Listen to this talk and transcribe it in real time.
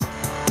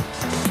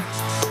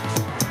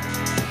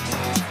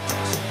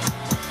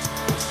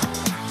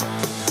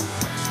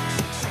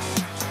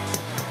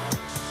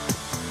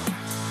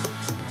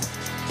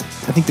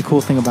I think the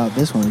cool thing about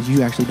this one is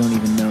you actually don't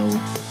even know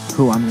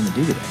who I'm going to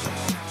do today.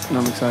 And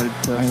I'm excited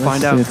to All right,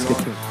 find out. Let's get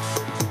to it.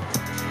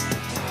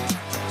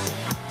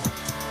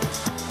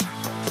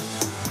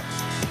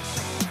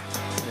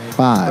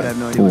 5,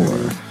 no idea what 4,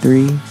 it is.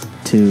 3,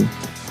 2,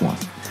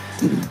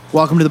 1.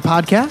 Welcome to the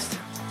podcast.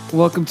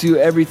 Welcome to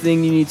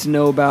Everything You Need to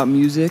Know About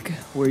Music,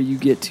 where you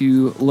get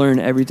to learn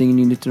everything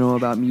you need to know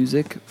about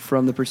music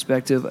from the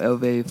perspective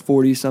of a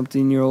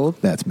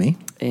 40-something-year-old That's me.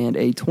 and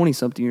a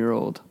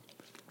 20-something-year-old,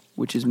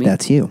 which is me.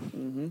 That's you.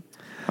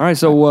 All right,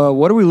 so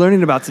what are we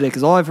learning about today?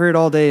 Because all I've heard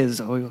all day is,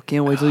 oh,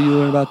 can't wait till you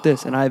learn about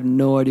this, and I have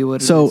no idea what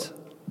it is. So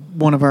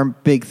one of our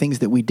big things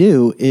that we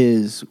do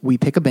is we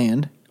pick a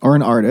band or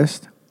an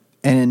artist,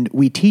 and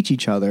we teach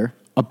each other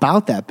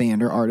about that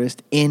band or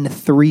artist in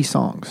 3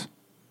 songs.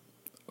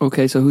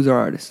 Okay, so who's our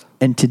artist?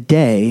 And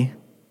today,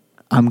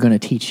 I'm going to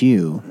teach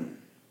you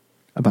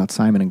about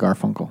Simon and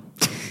Garfunkel.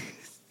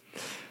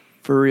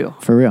 For real.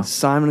 For real.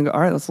 Simon and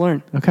All right, let's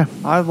learn. Okay.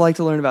 I'd like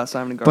to learn about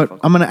Simon and Garfunkel. But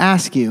I'm going to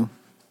ask you,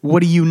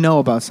 what do you know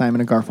about Simon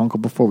and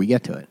Garfunkel before we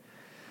get to it?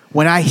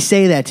 When I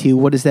say that to you,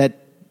 what does that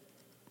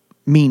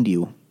mean to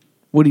you?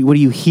 What do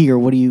you hear?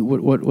 What do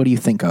you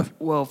think of?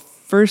 Well,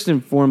 first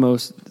and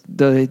foremost,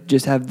 they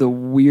just have the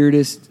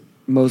weirdest,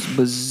 most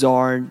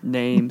bizarre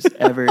names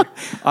ever.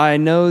 I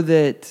know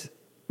that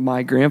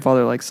my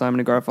grandfather likes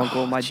Simon and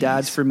Garfunkel. My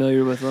dad's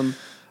familiar with them.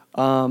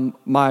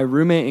 My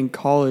roommate in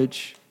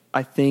college,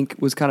 I think,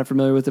 was kind of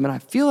familiar with them, and I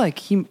feel like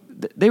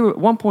they were at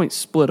one point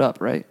split up,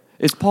 right?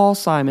 It's Paul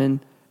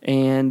Simon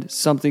and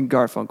something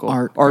Garfunkel.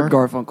 Art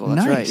Garfunkel,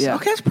 that's nice. right. Yeah.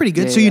 Okay, that's pretty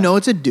good. Yeah, so you yeah. know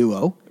it's a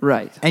duo.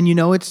 Right. And you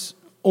know it's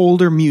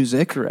older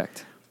music.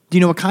 Correct. Do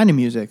you know what kind of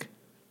music?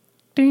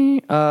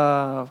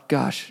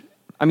 Gosh.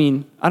 I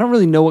mean, I don't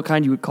really know what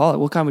kind you would call it.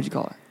 What kind would you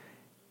call it?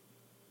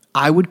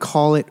 I would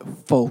call it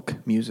folk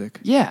music.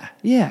 Yeah,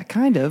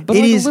 kind of. But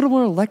It like is- a little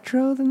more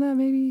electro than that,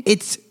 maybe?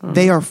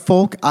 They are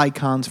folk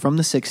icons from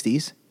the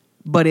 60s,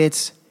 but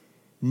it's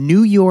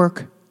New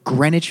York,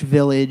 Greenwich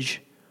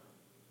Village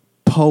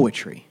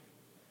poetry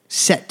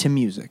set to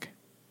music.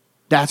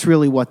 That's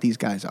really what these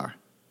guys are.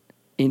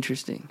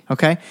 Interesting.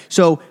 Okay?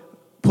 So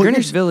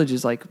Greenwich Village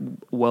is like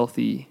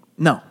wealthy.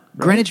 No.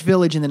 Greenwich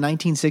Village in the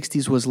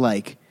 1960s was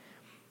like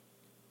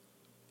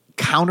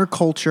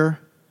counterculture,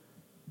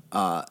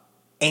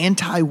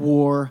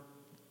 anti-war.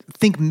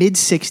 Think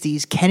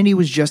mid-60s. Kennedy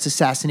was just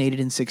assassinated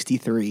in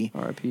 63.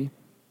 R.I.P.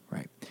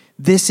 Right.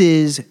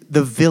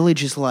 The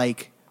village is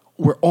like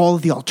where all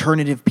of the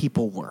alternative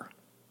people were.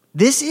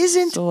 This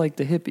isn't, So like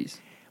the hippies.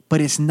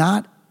 but it's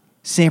not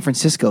San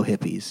Francisco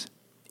hippies.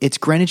 It's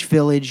Greenwich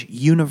Village,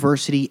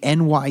 University,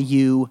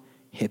 NYU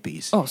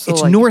hippies. Oh, so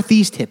it's like-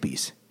 Northeast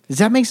hippies. Does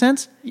that make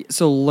sense?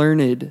 So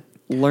learned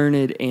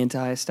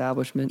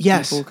anti-establishment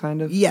Yes. people,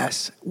 kind of?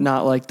 Yes.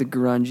 Not like the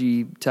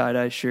grungy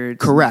tie-dye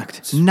shirts.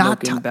 Correct.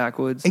 Not Not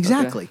backwoods.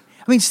 Exactly. Okay.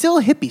 I mean, still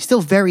a hippie,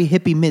 still very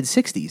hippie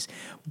mid-60s,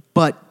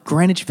 but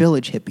Greenwich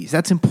Village hippies.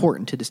 That's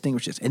important to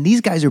distinguish this. And these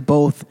guys are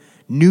both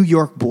New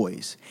York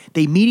boys.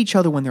 They meet each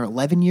other when they're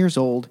 11 years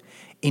old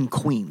in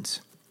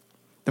Queens,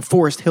 the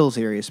Forest Hills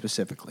area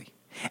specifically.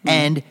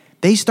 And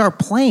they start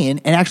playing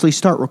and actually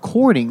start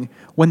recording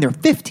when they're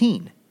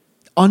 15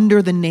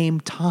 under the name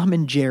Tom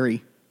and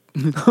Jerry.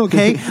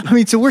 Okay? I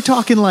mean, so we're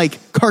talking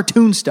like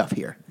cartoon stuff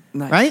here.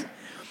 Nice. Right?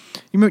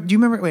 Do you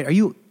remember, wait, are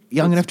you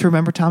young enough to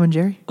remember Tom and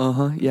Jerry?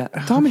 Uh-huh, yeah.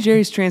 Tom and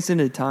Jerry's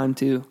transcended time,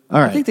 too. All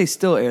right. I think they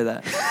still air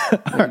that.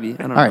 Maybe. I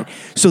don't know. All right.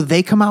 So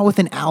they come out with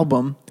an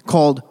album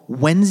called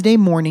Wednesday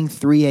Morning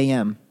 3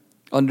 a.m.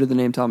 Under the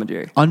name Tom and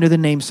Jerry. under the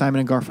name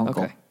Simon and Garfunkel.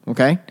 Okay.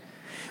 Okay?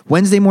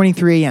 Wednesday Morning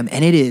 3 a.m.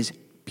 And it is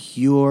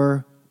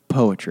pure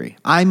poetry.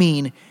 I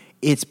mean,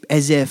 it's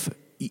as if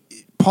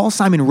Paul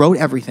Simon wrote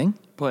everything.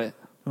 Play it.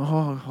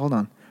 Oh, hold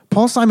on.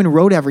 Paul Simon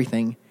wrote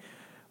everything.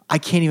 I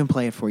can't even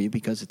play it for you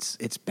because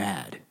it's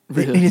bad.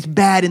 Really? And it's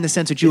bad in the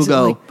sense that you will Is it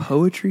go, like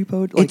poetry?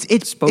 Like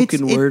It's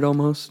spoken word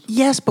almost?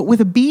 yes, but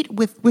with a beat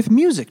with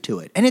music to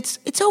it. And it's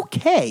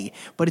okay,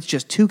 but it's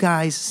just 2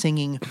 guys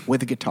singing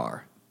with a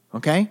guitar.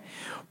 Okay?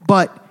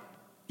 But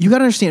you got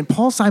to understand,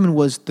 Paul Simon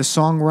was the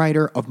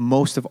songwriter of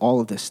most of all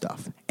of this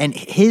stuff. And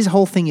his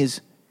whole thing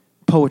is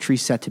poetry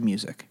set to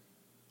music.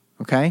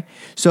 Okay?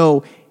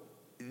 So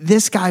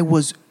this guy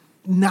was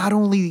not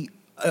only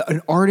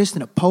an artist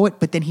and a poet,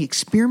 but then he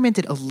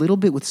experimented a little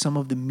bit with some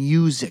of the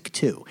music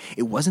too.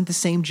 It wasn't the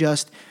same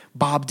just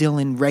Bob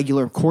Dylan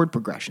regular chord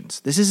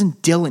progressions. This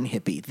isn't Dylan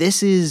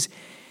hippie.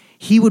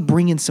 He would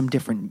bring in some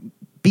different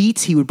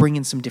beats. He would bring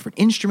in some different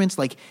instruments.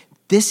 Like,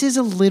 this is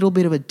a little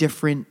bit of a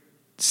different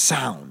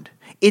sound.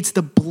 It's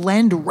the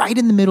blend right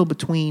in the middle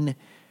between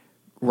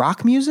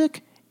rock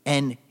music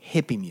and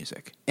hippie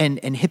music and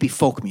hippie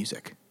folk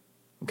music.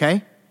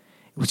 Okay?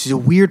 Which is a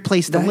weird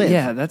place to live.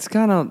 Yeah, that's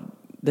kind of...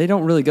 They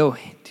don't really go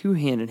too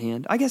hand in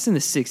hand. I guess in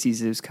the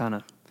 60s it was kind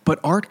of... But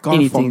Art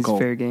anything's Garfunkel...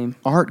 fair game.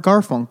 Art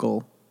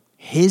Garfunkel,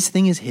 his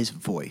thing is his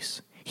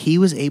voice. He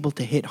was able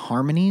to hit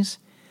harmonies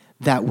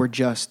that were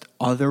just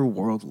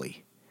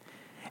otherworldly.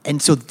 And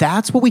so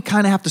that's what we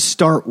kind of have to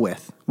start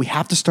with. We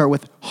have to start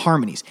with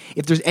harmonies.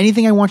 If there's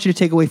anything I want you to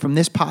take away from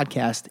this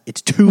podcast,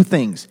 it's 2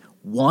 things.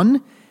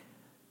 1,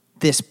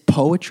 this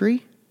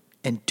poetry,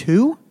 and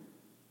 2,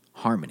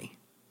 harmony.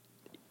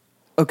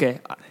 Okay.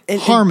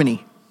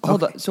 Harmony.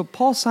 Hold Okay. on. So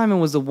Paul Simon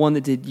was the one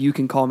that did "You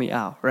Can Call Me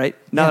Al," right?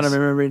 Now that I'm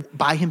remembering.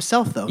 By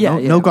himself, though. Yeah,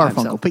 no by Garfunkel.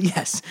 himself. But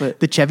yes, But-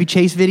 the Chevy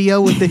Chase video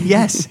with the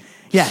yes.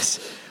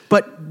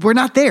 But we're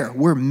not there.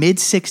 We're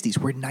mid-60s.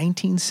 We're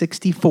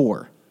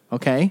 1964,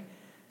 okay?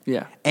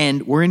 Yeah.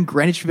 And we're in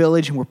Greenwich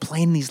Village, and we're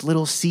playing these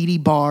little seedy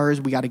bars.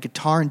 We got a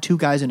guitar and 2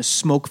 guys in a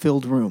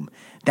smoke-filled room.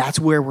 That's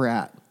where we're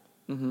at,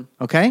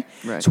 okay?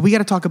 Right. So we got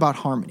to talk about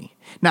harmony.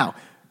 Now,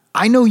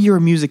 I know you're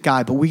a music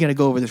guy, but we got to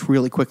go over this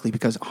really quickly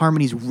because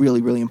harmony is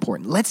really, really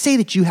important. Let's say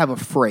that you have a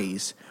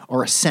phrase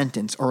or a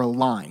sentence or a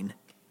line,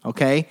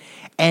 okay?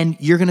 And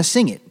you're going to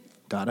sing it.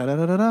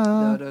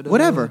 Da-da-da-da-da,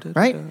 whatever,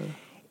 right?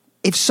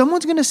 If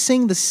someone's going to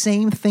sing the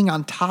same thing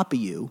on top of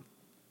you,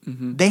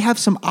 they have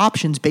some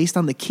options based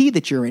on the key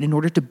that you're in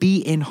order to be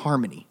in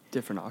harmony.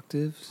 Different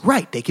octaves.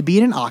 Right. They could be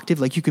in an octave,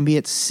 like you can be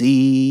at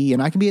C,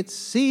 and I can be at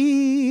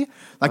C.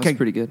 Like That's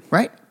pretty good.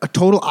 Right? A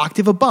total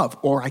octave above,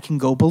 or I can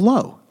go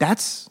below.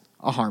 That's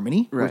a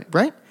harmony. Right.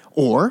 Right?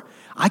 Or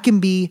I can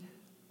be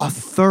a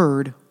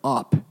third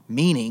up,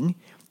 meaning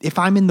if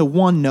I'm in the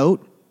 1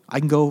 note, I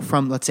can go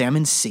from, let's say I'm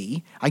in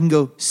C, I can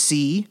go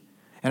C,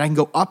 and I can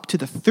go up to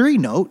the 3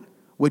 note,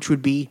 which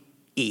would be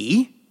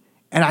E,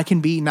 and I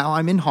can be, now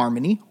I'm in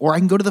harmony, or I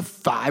can go to the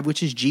 5,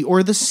 which is G,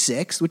 or the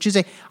 6, which is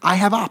A. I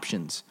have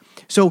options.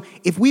 So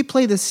if we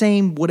play the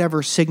same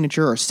whatever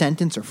signature or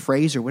sentence or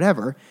phrase or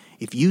whatever,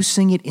 if you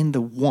sing it in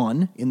the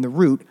 1, in the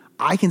root,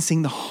 I can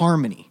sing the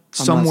harmony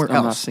somewhere else.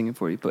 I'm not singing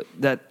for you, but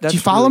that's Do you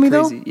follow really me,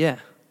 though? crazy. Yeah.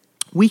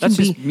 We can That's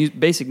be just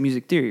basic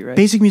music theory, right?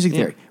 basic music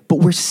theory, but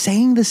we're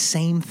saying the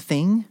same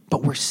thing,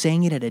 but we're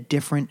saying it at a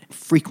different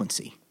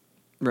frequency,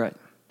 Right.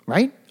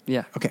 right?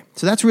 Yeah. Okay,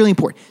 so that's really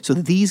important. So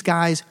these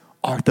guys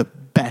are the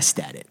best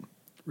at it.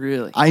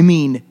 Really? I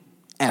mean,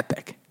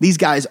 epic. These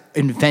guys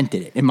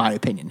invented it, in my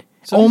opinion.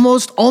 So-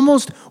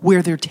 Almost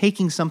where they're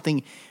taking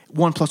something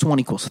 1 +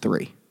 1 =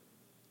 3.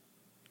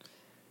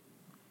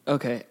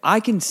 Okay. I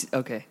can see.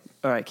 Okay.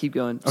 All right. Keep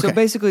going. So Okay.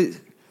 basically,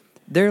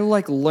 they're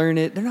like learned.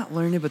 They're not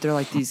learned, but they're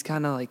like these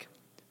kind of like,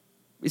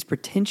 is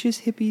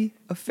pretentious hippie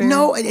affair?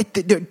 No,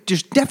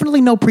 there's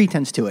definitely no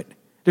pretense to it.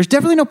 There's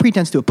definitely no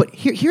pretense to it. But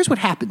here's what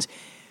happens: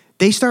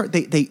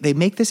 they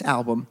make this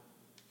album,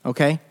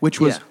 okay, which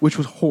was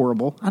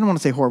horrible. I don't want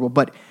to say horrible,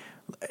 but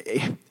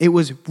it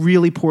was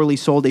really poorly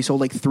sold. They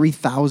sold like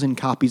 3,000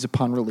 copies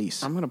upon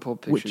release. I'm gonna pull a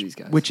picture of these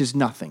guys. which is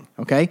nothing.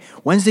 Okay,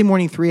 Wednesday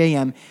morning, 3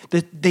 a.m.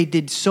 They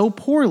did so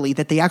poorly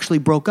that they actually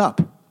broke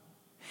up.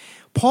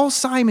 Paul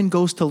Simon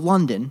goes to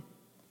London,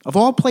 of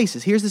all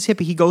places. Here's this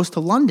hippie. He goes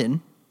to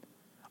London.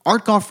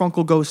 Art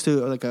Garfunkel goes to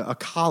like a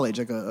college,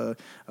 like an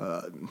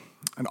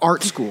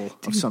art school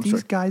of some These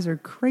sort. guys are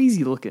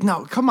crazy looking.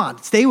 No, come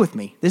on, stay with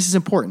me. This is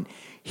important.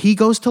 He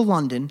goes to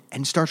London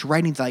and starts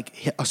writing like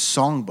a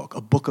songbook, a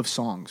book of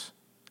songs,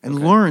 and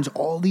learns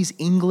all these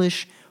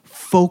English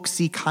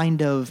folksy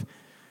kind of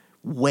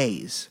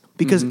ways.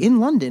 Because in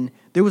London,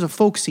 there was a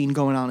folk scene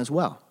going on as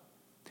well.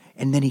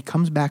 And then he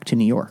comes back to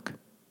New York,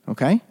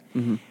 okay?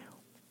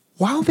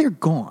 While they're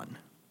gone,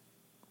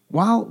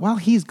 while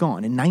he's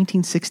gone in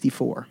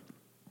 1964,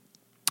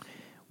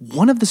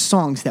 one of the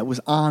songs that was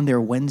on their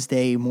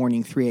Wednesday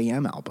morning 3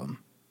 a.m. album,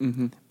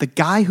 the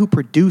guy who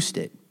produced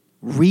it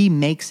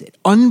remakes it,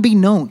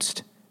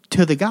 unbeknownst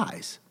to the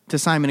guys, to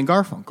Simon and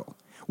Garfunkel,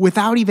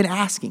 without even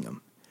asking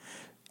them.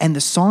 And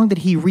the song that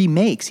he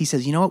remakes, he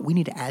says, you know what, we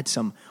need to add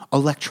some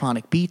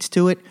electronic beats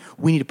to it.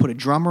 We need to put a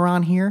drummer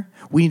on here.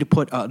 We need to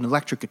put an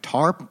electric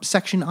guitar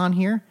section on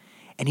here.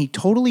 And he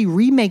totally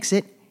remakes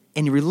it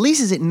and he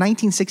releases it in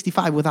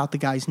 1965 without the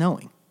guys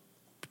knowing.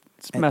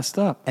 It's messed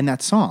up. And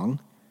that song,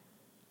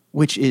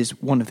 which is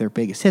one of their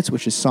biggest hits,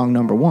 which is song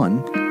number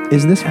 1,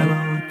 is this one.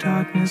 Hello,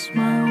 darkness,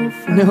 my old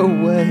friend. No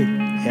way.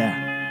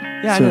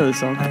 Yeah. Yeah, So- I know this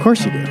song. Of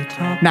course you do.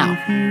 Now,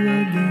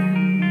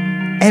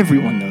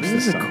 everyone knows This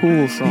this is a song.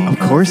 cool song. Of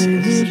course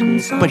it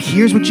is. But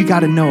here's what you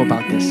got to know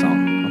about this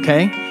song,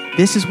 okay?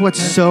 This is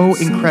what's so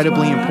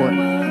incredibly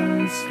important.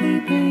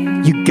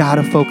 You got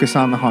to focus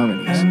on the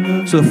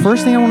harmonies. So the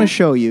first thing I want to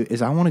show you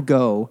is I want to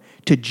go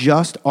to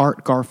just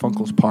Art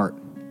Garfunkel's part.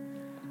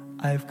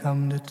 I've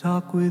come to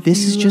talk with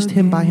This is just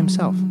him by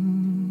himself.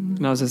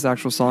 Now, is this the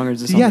actual song or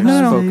is this Yeah,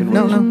 something no, spoken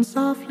no, word? no.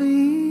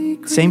 Softly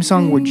Same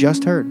song we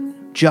just heard.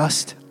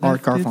 Just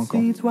Art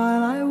Garfunkel.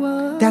 while I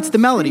was That's the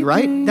melody,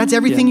 right? That's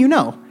everything Yeah. you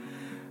know,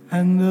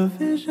 and the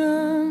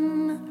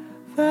vision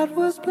that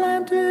was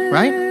planted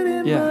right?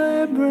 in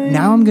Yeah. my brain.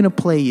 Now I'm going to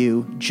play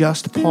you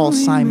just Paul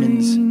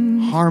Simon's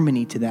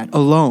harmony to that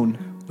alone.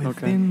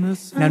 Okay. In the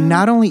sun, Now,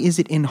 not only is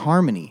it in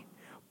harmony,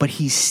 but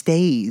he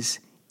stays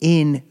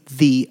in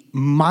the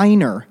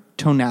minor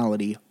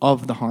tonality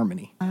of the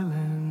harmony.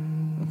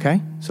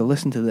 Okay? So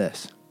listen to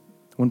this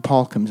when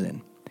Paul comes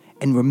in.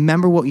 And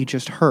remember what you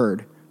just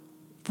heard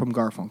from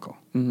Garfunkel,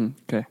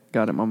 Okay.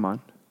 Got it in my mind.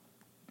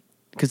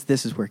 because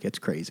this is where it gets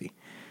crazy.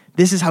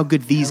 This is how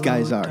good these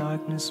guys are.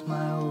 darkness,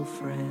 my old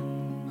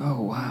friend.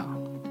 Oh, wow.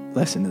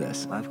 Listen to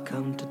this. I've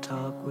come to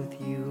talk with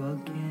you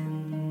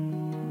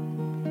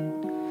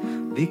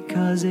again.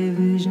 because a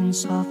vision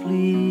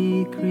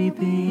softly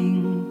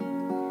creeping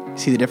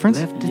See the difference?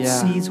 left its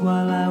Yeah. seeds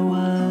while I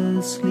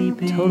was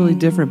sleeping. Totally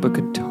different, but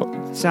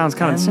sounds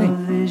kind of the And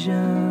same. the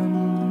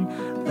vision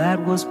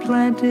that was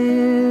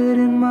planted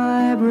in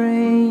my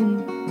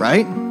brain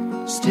Right?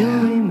 still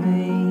Yeah.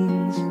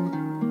 remains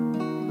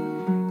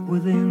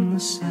within the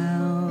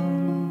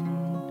sound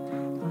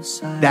of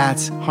silence.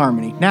 That's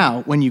harmony.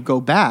 Now, when you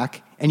go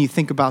back and you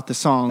think about the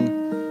song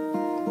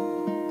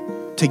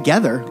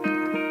together,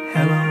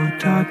 Hello,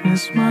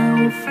 darkness,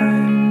 my old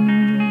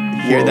friend.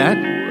 you hear that?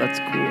 Ooh, that's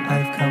cool.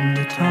 I've come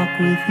to talk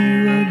with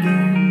you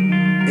again.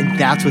 And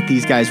that's what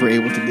these guys were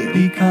able to do.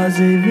 Because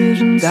a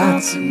vision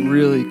That's softly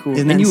really cool.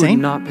 Isn't that and you insane?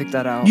 would not pick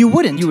that out. You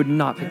wouldn't. You would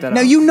not pick that Now,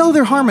 out. you know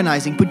they're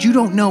harmonizing, but you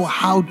don't know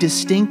how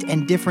distinct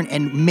and different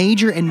and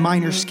major and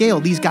minor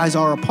scale these guys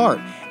are apart.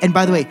 And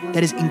by the way,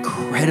 that is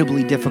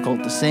incredibly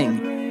difficult to sing.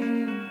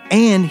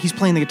 And he's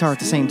playing the guitar at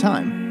the same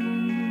time.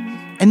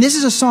 And this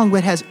is a song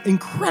that has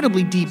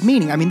incredibly deep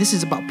meaning. I mean, this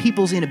is about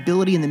people's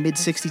inability in the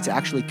mid-'60s to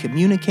actually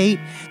communicate.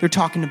 They're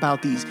talking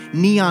about these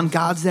neon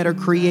gods that are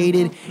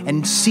created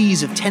and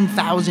seas of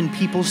 10,000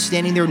 people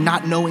standing there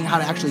not knowing how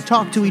to actually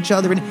talk to each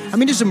other. And I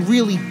mean, there's some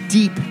really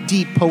deep,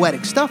 deep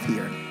poetic stuff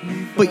here.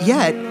 But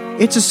yet,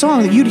 it's a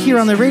song that you'd hear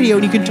on the radio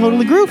and you could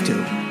totally groove to.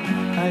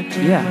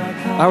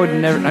 Yeah. I would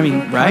never, I mean,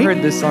 Right? I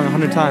heard this song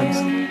 100 times.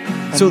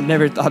 So- I've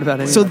never thought about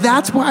it. So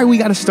that's why we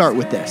got to start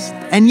with this.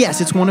 And yes,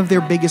 it's one of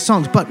their biggest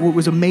songs. But what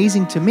was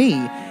amazing to me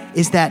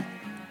is that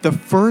the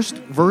first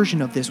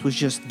version of this was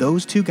just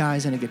those two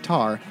guys and a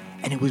guitar,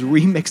 and it was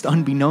remixed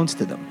unbeknownst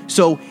to them.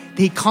 So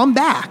they come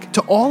back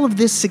to all of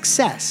this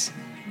success,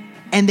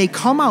 and they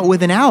come out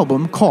with an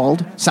album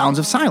called Sounds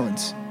of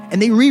Silence.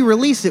 And they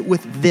re-release it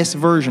with this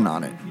version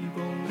on it.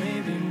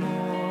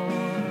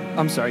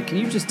 I'm sorry, can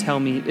you just tell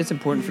me, it's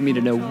important for me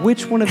to know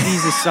which one of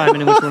these is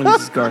Simon and which one of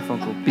these is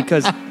Garfunkel,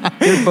 because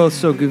they're both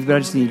so goofy, but I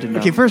just need to know.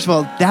 Okay, first of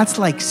all, that's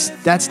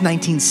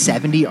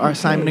 1970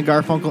 Simon and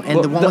Garfunkel, and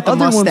Well, the one the with the other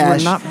ones were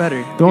mustache. not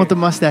better. The one with the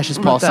mustache is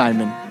What Paul about that?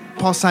 Simon.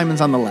 Paul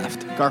Simon's on the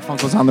left.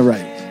 Garfunkel's on the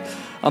right.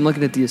 I'm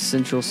looking at the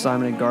essential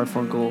Simon and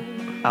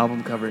Garfunkel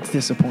album cover. It's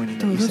disappointing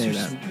that you Those say are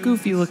that. some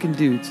goofy looking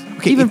dudes,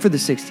 Okay, even if- for the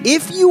 60s.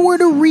 If you were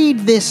to read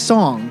this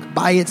song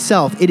by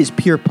itself, it is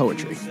pure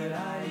poetry,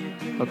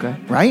 Okay.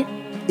 right?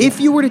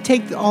 If you were to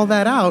take all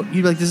that out,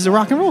 you'd be like, this is a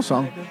rock and roll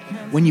song.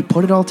 When you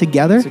put it all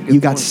together, That's a good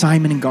you got point.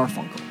 Simon and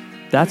Garfunkel.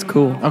 That's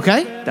cool.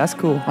 Okay? That's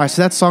cool. All right,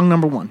 so that's song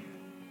number one.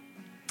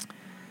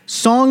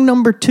 Song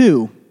number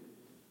two,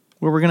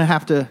 where we're going to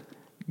have to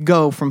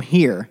go from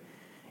here,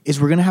 is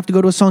we're going to have to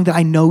go to a song that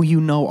I know you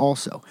know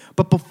also.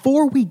 But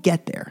before we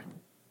get there,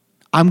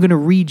 I'm going to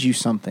read you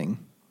something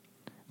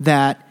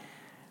that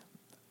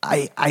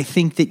I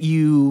think that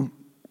you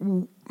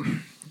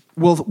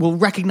will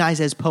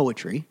recognize as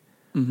poetry,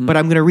 but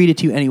I'm going to read it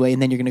to you anyway, and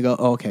then you're going to go,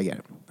 oh, okay, I get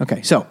it.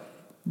 Okay, so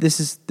this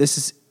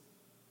is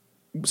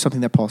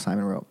something that Paul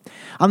Simon wrote.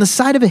 On the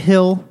side of a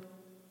hill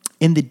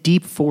in the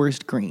deep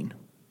forest green,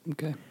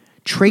 Okay.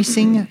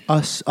 tracing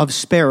us of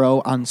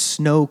sparrow on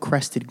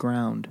snow-crested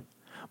ground,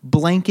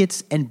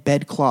 blankets and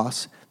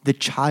bedcloths, the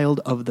child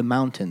of the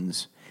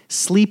mountains,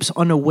 sleeps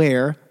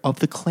unaware of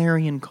the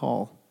clarion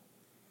call.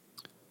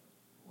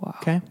 Wow.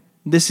 Okay?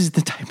 This is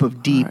the type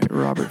of deep, All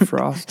right, Robert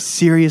Frost.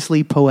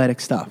 seriously poetic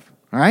stuff.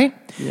 All right?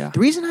 Yeah. The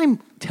reason I'm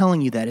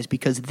telling you that is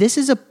because this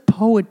is a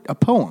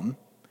poem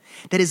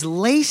that is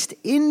laced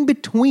in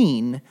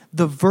between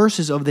the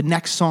verses of the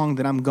next song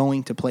that I'm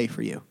going to play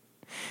for you.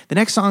 The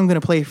next song I'm going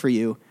to play for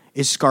you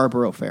is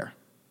Scarborough Fair,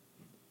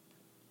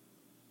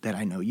 that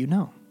I know you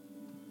know.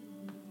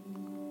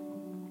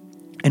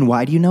 And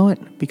why do you know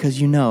it? Because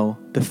you know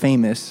the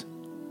famous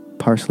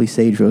Parsley,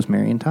 Sage,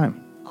 Rosemary, and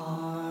Thyme.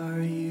 Are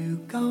you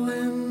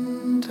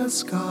going to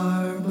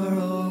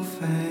Scarborough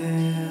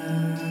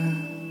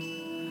Fair?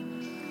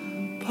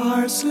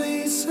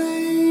 Parsley,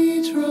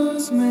 sage,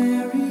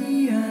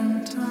 rosemary,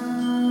 and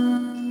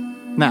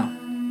thyme. Now,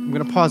 I'm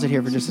going to pause it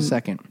here for just a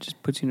second.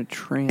 Just puts you in a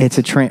trance.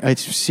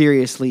 It's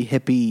seriously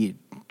hippie,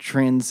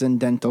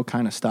 transcendental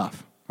kind of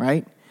stuff,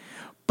 right?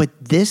 But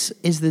this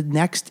is the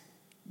next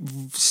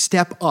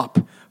step up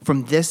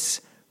from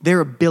their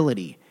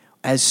ability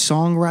as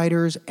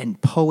songwriters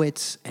and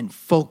poets and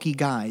folky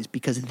guys,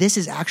 because this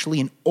is actually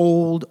an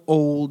old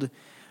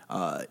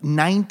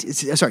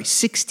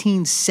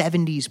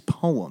 1670s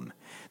poem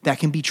that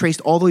can be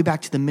traced all the way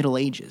back to the Middle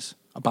Ages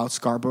about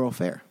Scarborough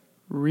Fair.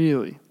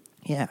 Really?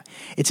 Yeah.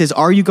 It says,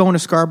 are you going to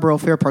Scarborough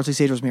Fair, Parsley,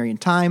 Sage, Rosemary, and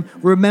Thyme?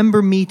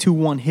 Remember me to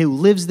one who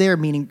lives there,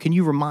 meaning can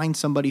you remind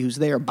somebody who's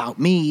there about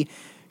me?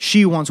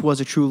 She once was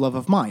a true love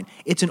of mine.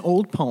 It's an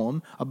old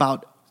poem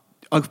about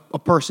a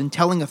person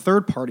telling a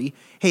third party,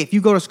 hey, if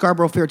you go to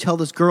Scarborough Fair, tell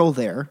this girl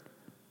there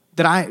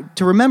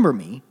to remember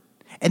me,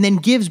 and then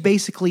gives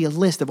basically a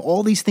list of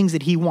all these things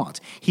that he wants.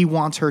 He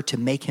wants her to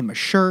make him a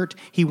shirt.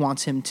 He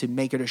wants him to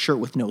make it a shirt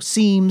with no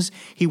seams.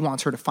 He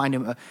wants her to find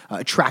him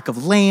a tract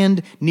of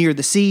land near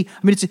the sea. I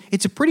mean,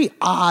 it's a pretty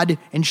odd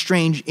and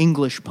strange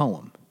English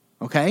poem,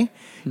 okay?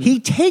 He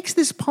takes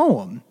this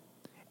poem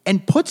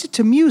and puts it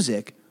to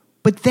music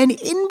But then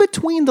in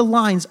between the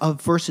lines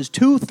of verses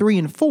 2, 3,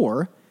 and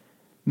 4,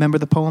 remember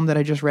the poem that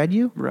I just read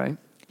you? Right.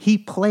 He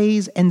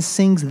plays and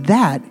sings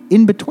that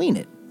in between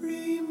it,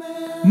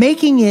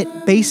 making it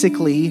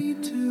basically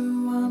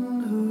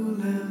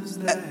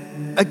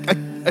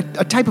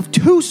a type of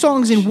two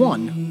songs in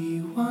one.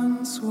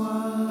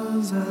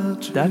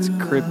 That's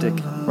cryptic.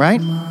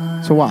 Right?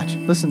 So watch.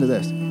 Listen to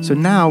this. So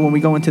now when we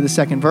go into the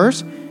second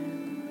verse,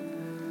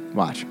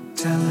 watch.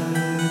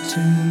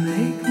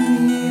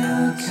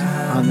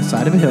 On the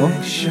side of a hill,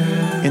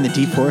 in the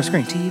deep forest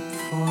green.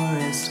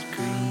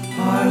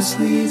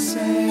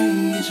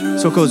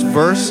 So it goes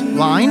verse,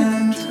 line,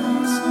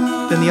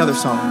 then the other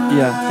song.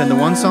 Yeah. Then the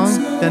one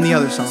song, then the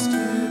other song.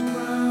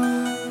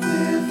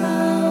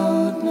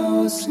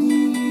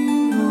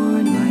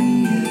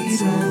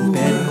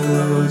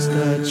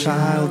 The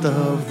child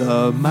of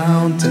the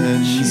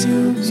mountains.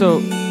 So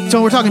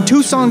we're talking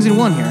two songs in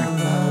one here.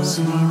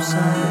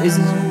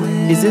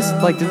 is this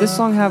like, did this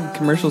song have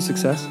commercial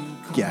success?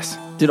 Yes.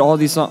 Did all of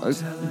the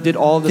songs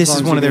This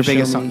is one of their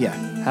biggest songs, yeah.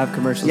 have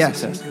commercial Yes.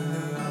 success?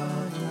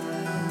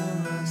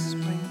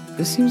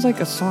 This seems like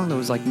a song that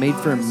was like made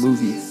for a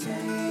movie.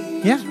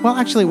 Yeah, well,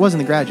 actually, it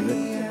wasn't The Graduate.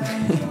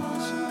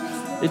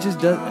 It just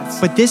does.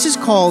 But this is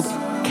called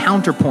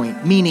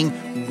counterpoint, meaning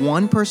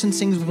one person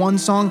sings one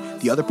song,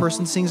 the other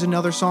person sings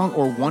another song,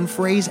 or one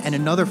phrase and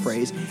another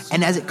phrase,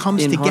 and as it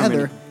comes In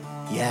together,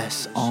 harmony.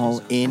 yes,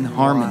 all in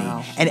harmony.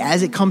 Wow. And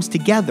as it comes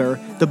together,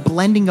 the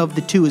blending of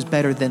the two is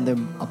better than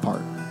them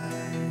apart.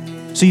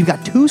 So you've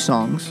got two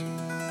songs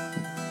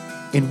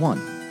in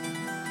one.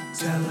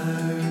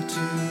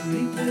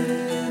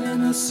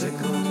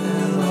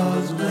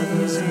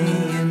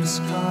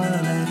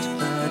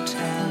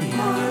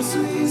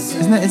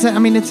 I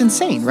mean, it's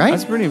insane, right?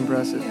 That's pretty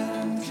impressive.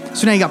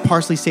 So now you got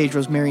parsley, sage,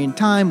 rosemary, and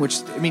thyme,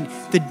 which, I mean,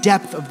 the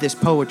depth of this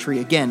poetry,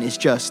 again, is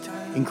just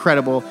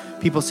incredible.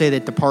 People say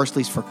that the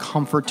parsley's for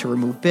comfort, to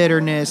remove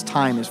bitterness,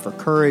 thyme is for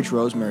courage,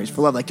 rosemary is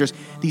for love. Like, there's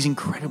these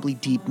incredibly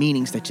deep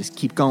meanings that just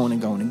keep going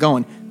and going and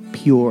going.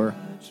 Pure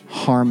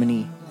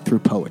harmony through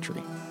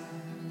poetry.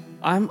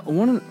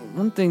 One of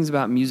the things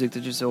about music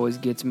that just always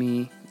gets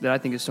me, that I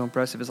think is so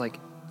impressive, is like,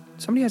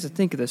 somebody has to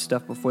think of this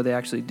stuff before they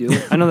actually do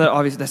it. I know that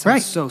obviously that sounds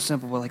Right. so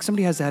simple, but like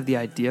somebody has to have the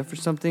idea for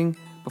something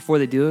before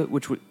they do it,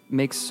 which would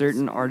make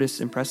certain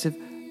artists impressive.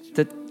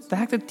 The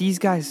fact that these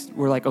guys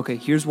were like, okay,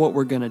 here's what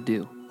we're gonna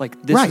do.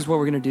 Like, this Right. is what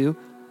we're gonna do.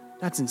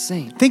 That's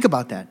insane. Think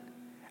about that.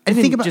 And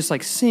think think about just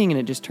like sing, and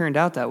it just turned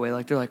out that way.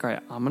 Like, they're like, all right,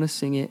 I'm gonna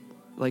sing it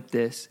like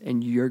this,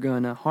 and you're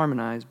gonna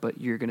harmonize, but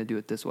you're gonna do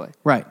it this way.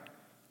 right,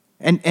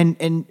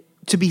 and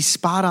to be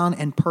spot on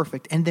and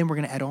perfect, and then we're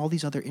going to add all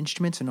these other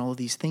instruments and all of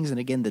these things, and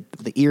again, the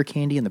ear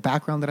candy in the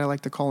background that I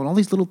like to call, and all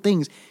these little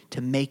things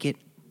to make it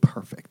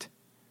perfect.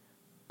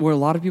 Were a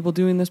lot of people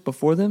doing this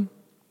before them?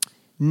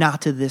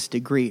 Not to this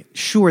degree.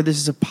 Sure, this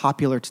is a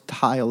popular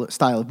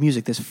style of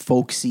music, this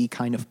folksy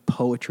kind of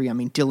poetry. I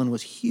mean, Dylan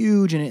was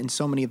huge in it, and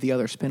so many of the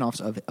other spin-offs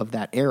of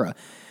that era.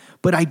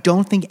 But I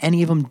don't think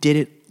any of them did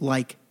it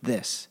like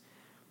this,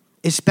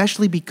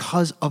 especially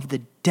because of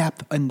the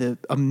depth and the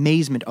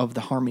amazement of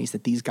the harmonies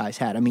that these guys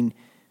had. I mean,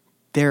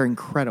 they're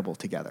incredible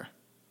together.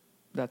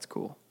 That's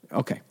cool.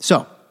 Okay,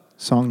 so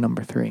song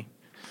number 3.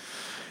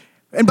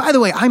 And by the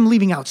way, I'm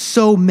leaving out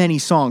so many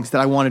songs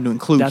that I wanted to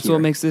include That's here.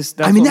 what makes this.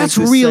 I mean, that's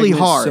really segment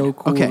hard. So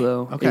cool, Okay,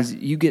 though. okay. Is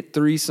you get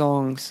 3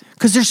 songs.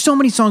 Because there's so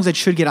many songs that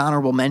should get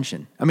honorable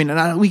mention. I mean,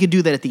 and we could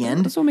do that at the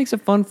end. That's what makes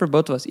it fun for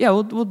both of us. Yeah,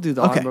 we'll do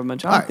the Okay. honorable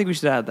mention. All I right. think we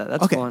should add that.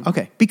 That's Okay, fun.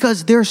 okay.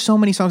 Because there are so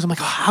many songs. I'm like,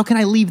 oh, how can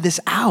I leave this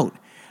out?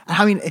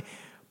 I mean,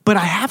 but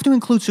I have to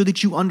include so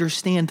that you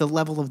understand the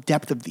level of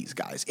depth of these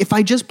guys. If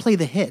I just play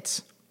the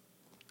hits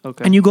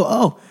Okay. and you go,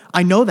 oh,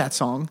 I know that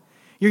song,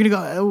 you're going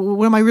to go,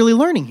 what am I really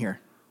learning here?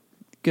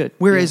 Good.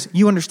 Whereas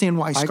you understand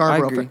why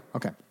Scarborough. agree.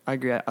 Okay. I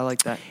agree. I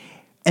like that.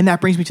 And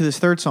that brings me to this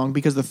third song,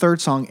 because the third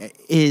song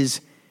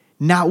is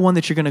not one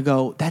that you're going to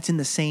go, that's in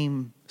the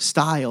same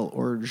style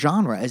or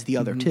genre as the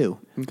other two.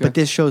 Okay. But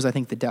this shows, I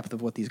think, the depth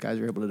of what these guys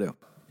are able to do.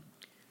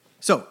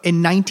 So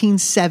in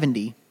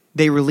 1970,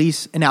 they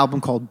release an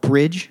album called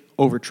Bridge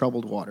Over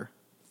Troubled Water.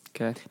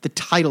 Okay. The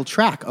title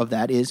track of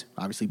that is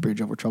obviously Bridge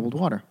Over Troubled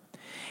Water.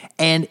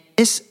 And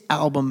this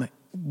album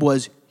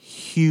was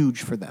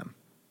huge for them.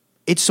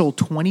 It sold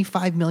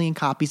 25 million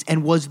copies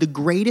and was the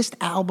greatest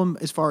album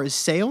as far as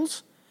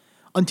sales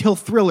until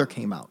Thriller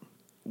came out.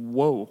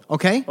 Whoa.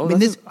 Okay? Oh, I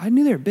mean, I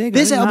knew they were big.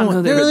 This I did not album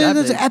know they were that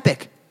was big.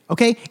 epic.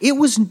 Okay? It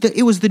was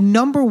the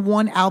number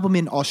one album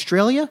in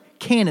Australia,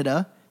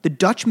 Canada, the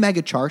Dutch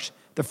mega charts,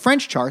 the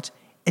French charts,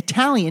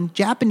 Italian,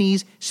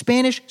 Japanese,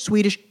 Spanish,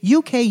 Swedish,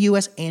 UK,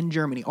 US, and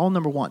Germany. All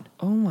number one.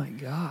 Oh my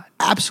God.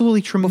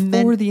 Absolutely tremendous.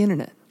 Before the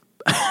internet.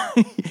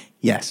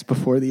 Yes,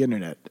 before the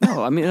internet.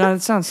 No, I mean,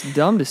 it sounds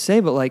dumb to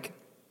say, but like,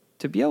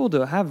 to be able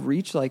to have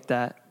reach like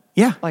that.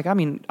 Yeah. Like, I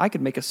mean, I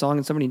could make a song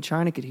and somebody in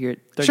China could hear it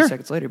 30 Sure.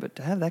 seconds later, but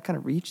to have that kind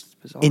of reach is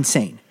bizarre.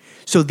 Insane.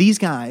 So these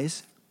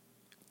guys,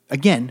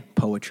 again,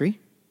 poetry,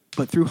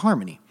 but through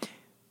harmony.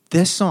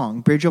 This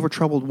song, Bridge Over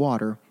Troubled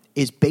Water,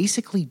 is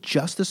basically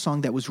just a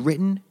song that was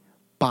written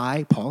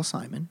by Paul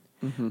Simon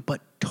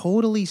but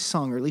totally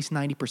sung, or at least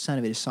 90%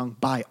 of it is sung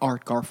by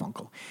Art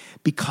Garfunkel.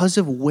 Because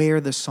of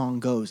where the song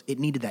goes, it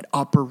needed that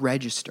upper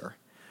register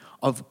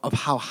of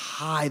how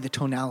high the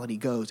tonality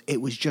goes.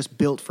 It was just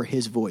built for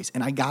his voice.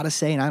 And I gotta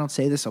say, and I don't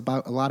say this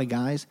about a lot of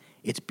guys,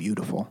 it's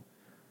beautiful.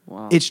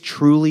 Wow. It's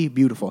truly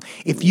beautiful.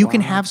 If you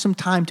can have some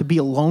time to be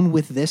alone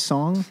with this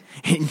song,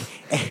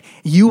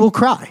 you will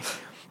cry.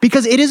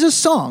 Because it is a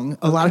song,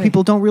 a lot of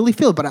people don't really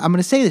feel it, but I'm going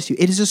to say this to you.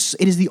 It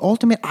is the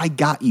ultimate I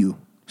got you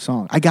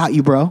song. I got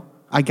you, bro.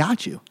 I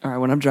got you. All right,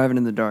 when I'm driving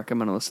in the dark, I'm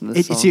going to listen to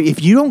this song. See,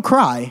 if you don't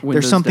cry, Windows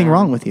there's something down.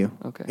 wrong with you.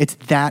 Okay. It's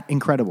that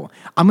incredible.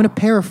 I'm going to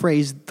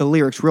paraphrase the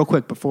lyrics real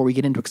quick before we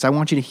get into it because I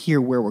want you to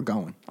hear where we're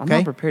going. I'm okay?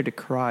 not prepared to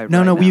cry No,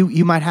 right no, now.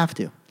 you might have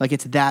to. Like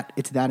it's that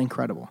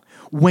incredible.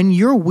 When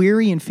you're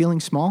weary and feeling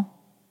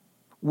small,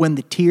 when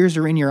the tears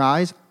are in your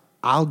eyes,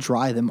 I'll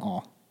dry them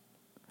all.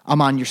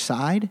 I'm on your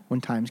side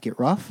when times get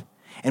rough.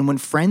 And when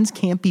friends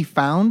can't be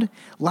found,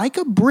 like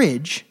a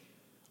bridge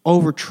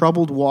over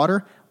troubled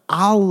water,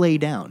 I'll lay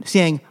down.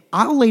 Saying,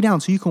 I'll lay down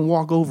so you can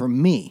walk over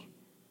me,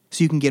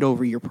 so you can get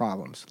over your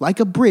problems. Like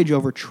a bridge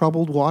over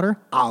troubled water,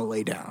 I'll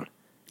lay down.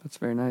 That's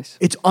very nice.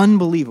 It's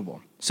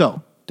unbelievable.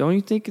 So, don't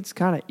you think it's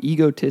kind of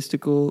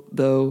egotistical,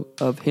 though,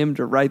 of him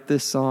to write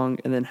this song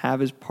and then have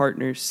his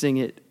partner sing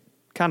it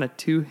kind of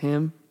to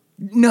him?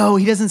 no,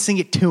 he doesn't sing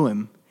it to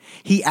him.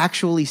 He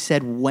actually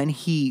said when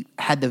he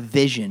had the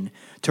vision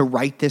to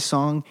write this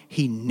song,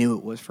 he knew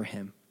it was for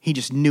him. He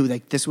just knew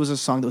that this was a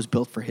song that was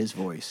built for his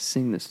voice.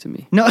 Sing this to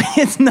me. No,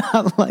 it's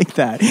not like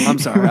that. I'm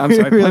sorry.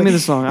 Play me the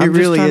song. It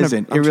really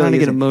isn't. I'm trying to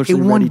get emotionally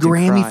It won ready to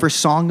Grammy cry. for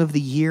Song of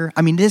the Year.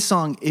 I mean, this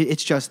song,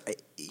 it's just,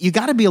 you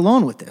got to be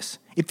alone with this.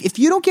 If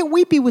you don't get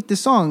weepy with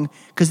this song,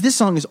 because this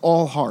song is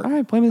all heart. All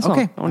right, play me the song.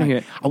 Okay. I want to hear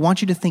it. I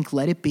want you to think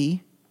Let It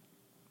Be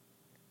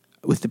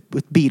with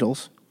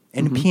Beatles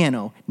and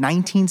piano,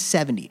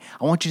 1970.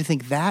 I want you to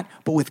think that,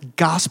 but with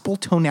gospel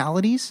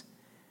tonalities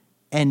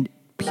and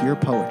pure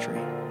poetry.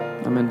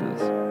 I'm into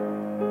this.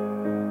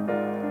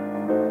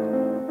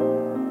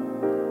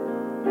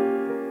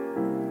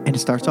 And it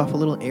starts off a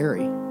little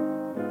airy.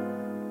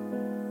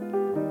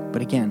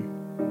 But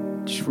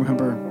again, just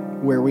remember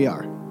where we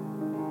are.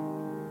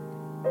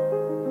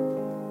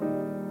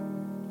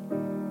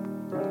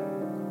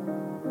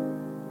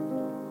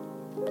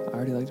 I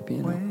already like the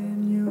piano.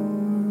 When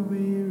you're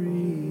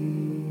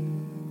weary,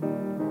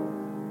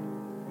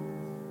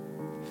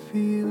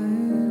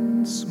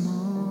 feeling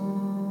small,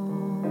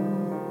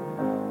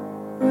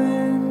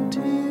 when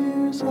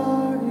tears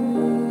are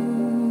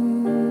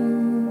in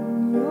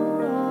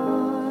your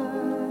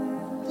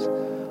eyes,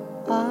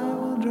 I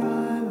will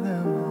dry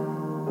them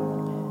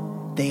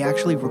all. They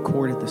actually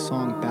recorded the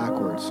song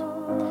backwards,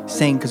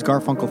 saying because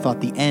Garfunkel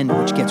thought the end,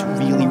 which gets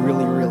really,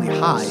 really, really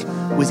high,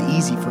 was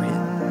easy for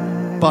him.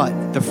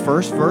 But the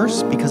first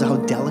verse, because of how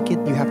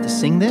delicate you have to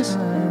sing this,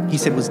 he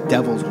said was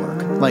devil's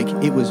work. Like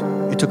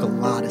it took a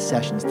lot of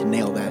sessions to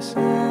nail this.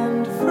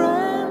 And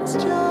friends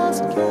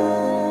just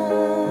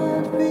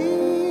can't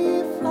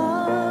be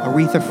found.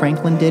 Aretha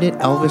Franklin did it,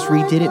 Elvis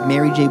redid it,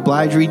 Mary J.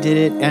 Blige redid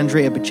it,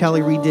 Andrea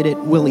Bocelli redid it,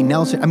 Willie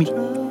Nelson. I mean,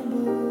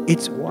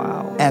 it's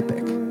Wow.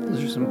 epic.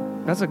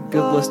 That's a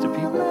good list of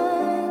people.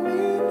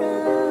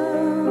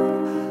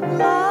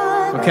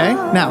 Okay,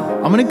 now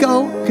I'm gonna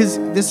go because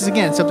this is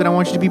again something I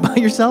want you to be by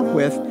yourself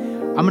with.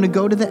 I'm gonna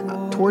go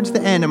towards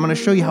the end. I'm gonna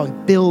show you how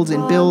it builds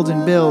and builds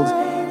and builds,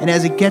 and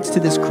as it gets to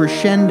this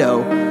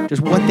crescendo,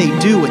 just what they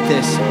do with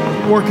this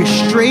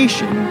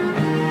orchestration.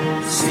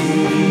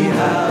 See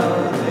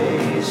how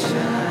they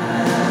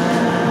shine.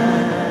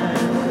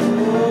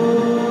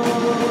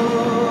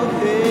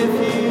 Oh, if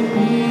you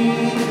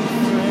need a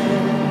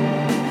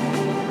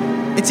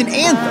friend, It's an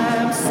anthem.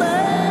 I'm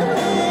sailing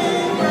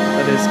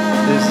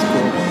This is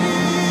cool.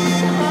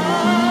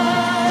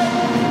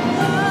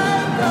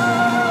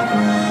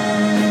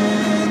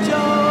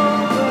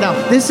 Now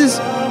this is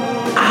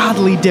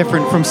oddly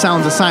different from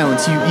Sounds of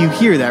Silence. You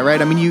hear that,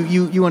 right? I mean,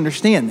 you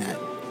understand that.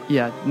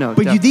 Yeah, no.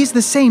 But these are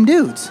the same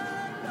dudes.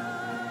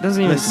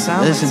 doesn't even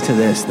sound. Listen to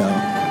this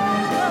though.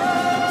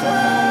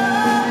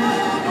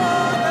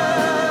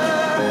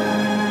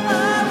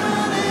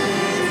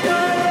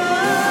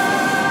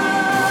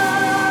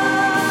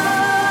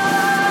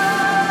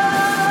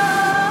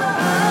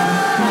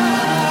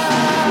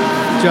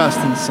 Just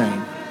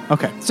insane.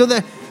 Okay, so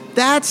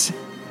that's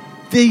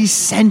the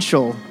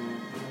essential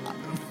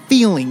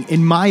feeling,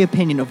 in my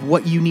opinion, of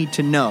what you need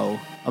to know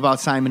about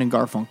Simon and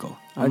Garfunkel.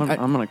 I'm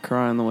gonna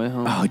cry on the way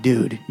home. Oh,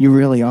 dude, you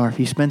really are if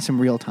you spend some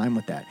real time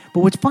with that.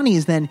 But what's funny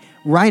is then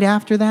right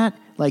after that,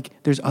 like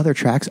there's other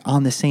tracks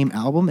on the same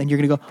album, and you're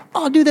gonna go,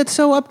 "Oh, dude, that's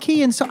so up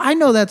key," and so I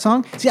know that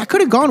song. See, I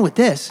could have gone with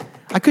this.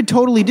 I could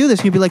totally do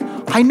this. And you'd be like,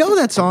 "I know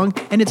that song,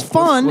 and it's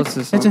fun." What's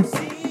this It's song?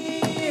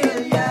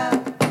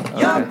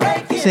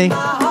 see,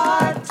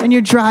 and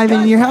you're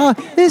driving, and you're, "Oh,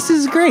 this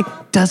is great."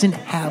 Doesn't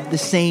have the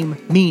same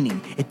meaning.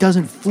 It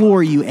doesn't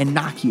floor you and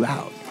knock you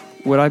out.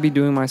 Would I be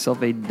doing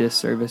myself a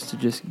disservice to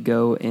just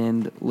go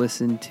and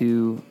listen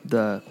to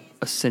the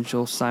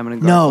essential Simon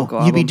and No,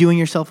 Garfunkel you'd be album. doing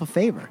yourself a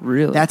favor.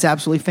 Really? That's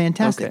absolutely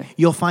fantastic. Okay.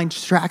 You'll find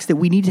tracks that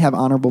we need to have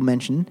honorable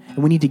mention, and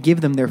we need to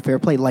give them their fair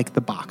play, like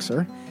The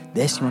Boxer.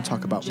 This, you want to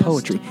talk about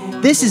poetry.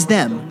 This is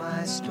them.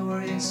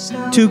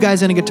 Two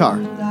guys and a guitar.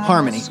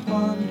 Harmony.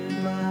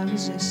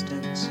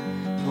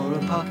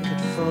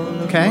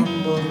 Okay?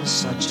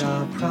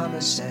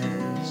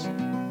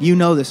 You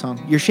know this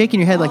song. You're shaking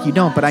your head like you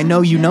don't, but I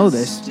know you know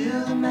this.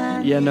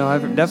 Yeah, no,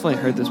 I've definitely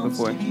heard this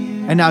before.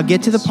 And now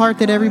get to the part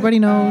that everybody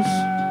knows.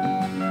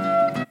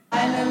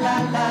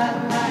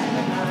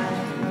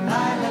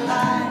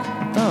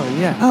 Oh,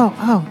 yeah.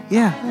 Oh,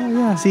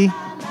 yeah. See?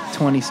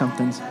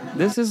 20-somethings.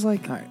 This is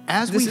like, All right,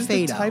 as this we is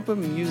fade the out. type of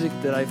music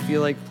that I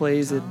feel like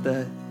plays at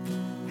the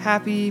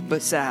happy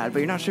but sad, but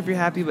you're not sure if you're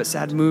happy but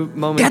sad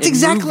moment. That's in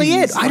exactly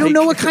movies. it. I don't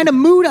know what kind of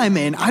mood I'm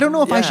in. I don't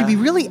know if I Yeah. should be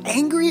really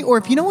angry or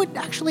if, you know what,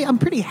 actually, I'm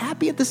pretty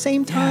happy at the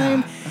same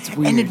time. that's And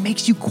weird. it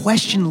makes you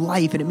question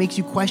life, and it makes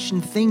you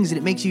question things, and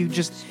it makes you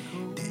just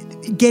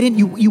get in.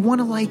 You want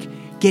to, like,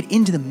 get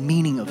into the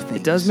meaning of things.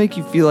 It does make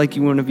you feel like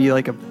you want to be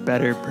like a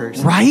better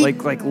person,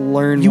 Right? Like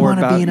learn You more wanna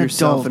about be an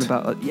yourself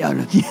adult. and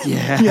about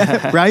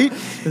Yeah, right?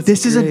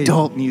 This is great.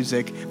 adult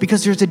music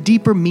because there's a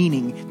deeper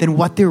meaning than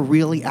what they're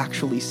really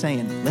actually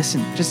saying.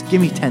 Listen, just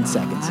give me 10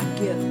 seconds. I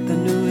get the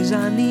news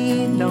I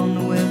need on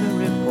the weather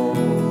report.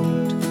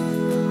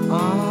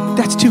 Oh,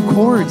 That's 2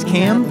 chords,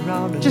 Cam.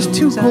 Just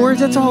 2 chords,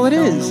 that's all it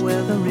is.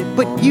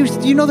 But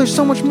you know there's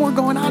so much more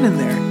going on in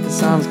there. It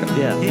sounds good.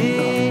 Yeah.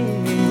 Hey,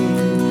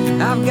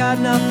 I've got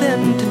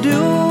nothing to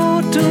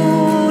do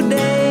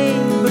today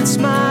but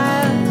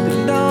smile.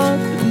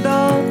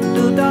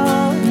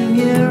 And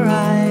here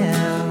I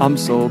am. I'm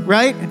sold.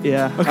 Right?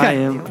 Yeah, Okay. I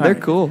am. All They're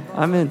right. cool.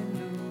 I'm in.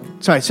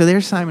 Sorry, so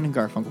there's Simon and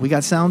Garfunkel. We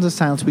got Sounds of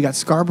Silence. We got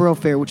Scarborough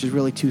Fair, which is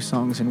really 2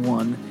 songs in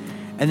one.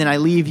 And then I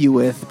leave you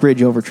with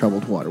Bridge Over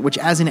Troubled Water, which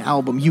as an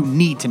album you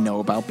need to know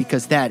about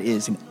because that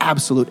is an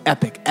absolute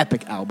epic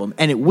album.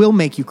 And it will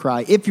make you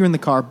cry if you're in the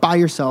car by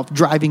yourself,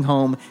 driving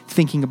home,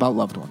 thinking about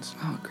loved ones.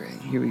 Oh, great.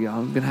 Here we go.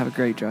 I'm going to have a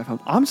great drive home.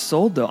 I'm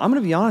sold, though. I'm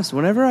going to be honest.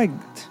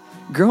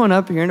 Growing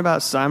up hearing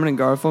about Simon and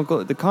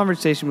Garfunkel, the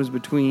conversation was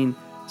between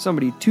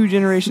somebody 2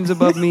 generations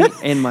above me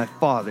and my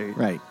father.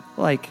 Right.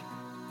 Like,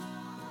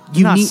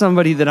 You not need-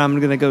 somebody that I'm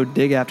going to go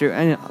dig after.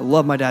 And I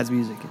love my dad's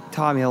music. It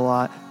taught me a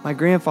lot. My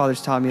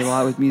grandfather's taught me a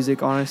lot with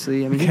music,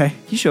 honestly. I mean, Okay.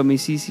 he showed me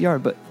CCR.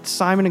 But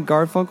Simon and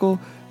Garfunkel,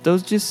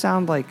 those just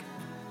sound like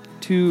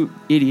 2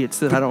 idiots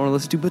that I don't want to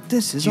listen to. But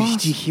this is awesome.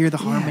 Do you hear the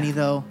harmony,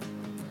 though?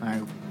 All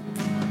right.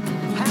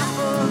 Half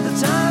of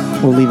the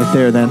time We'll leave it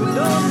there then. we don't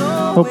know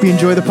Hope you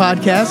enjoy the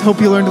podcast. Hope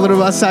you learned a little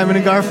about Simon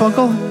and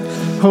Garfunkel.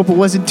 Hope it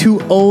wasn't too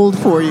old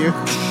for you.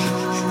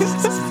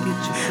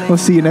 We'll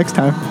see you next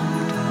time.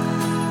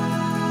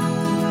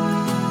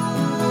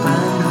 I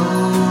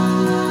know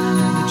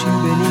that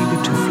you've been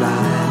eager to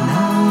fly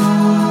now.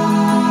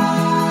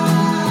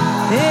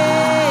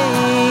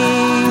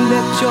 Hey,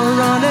 let your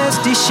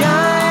honesty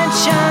shine,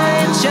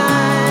 shine,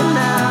 shine.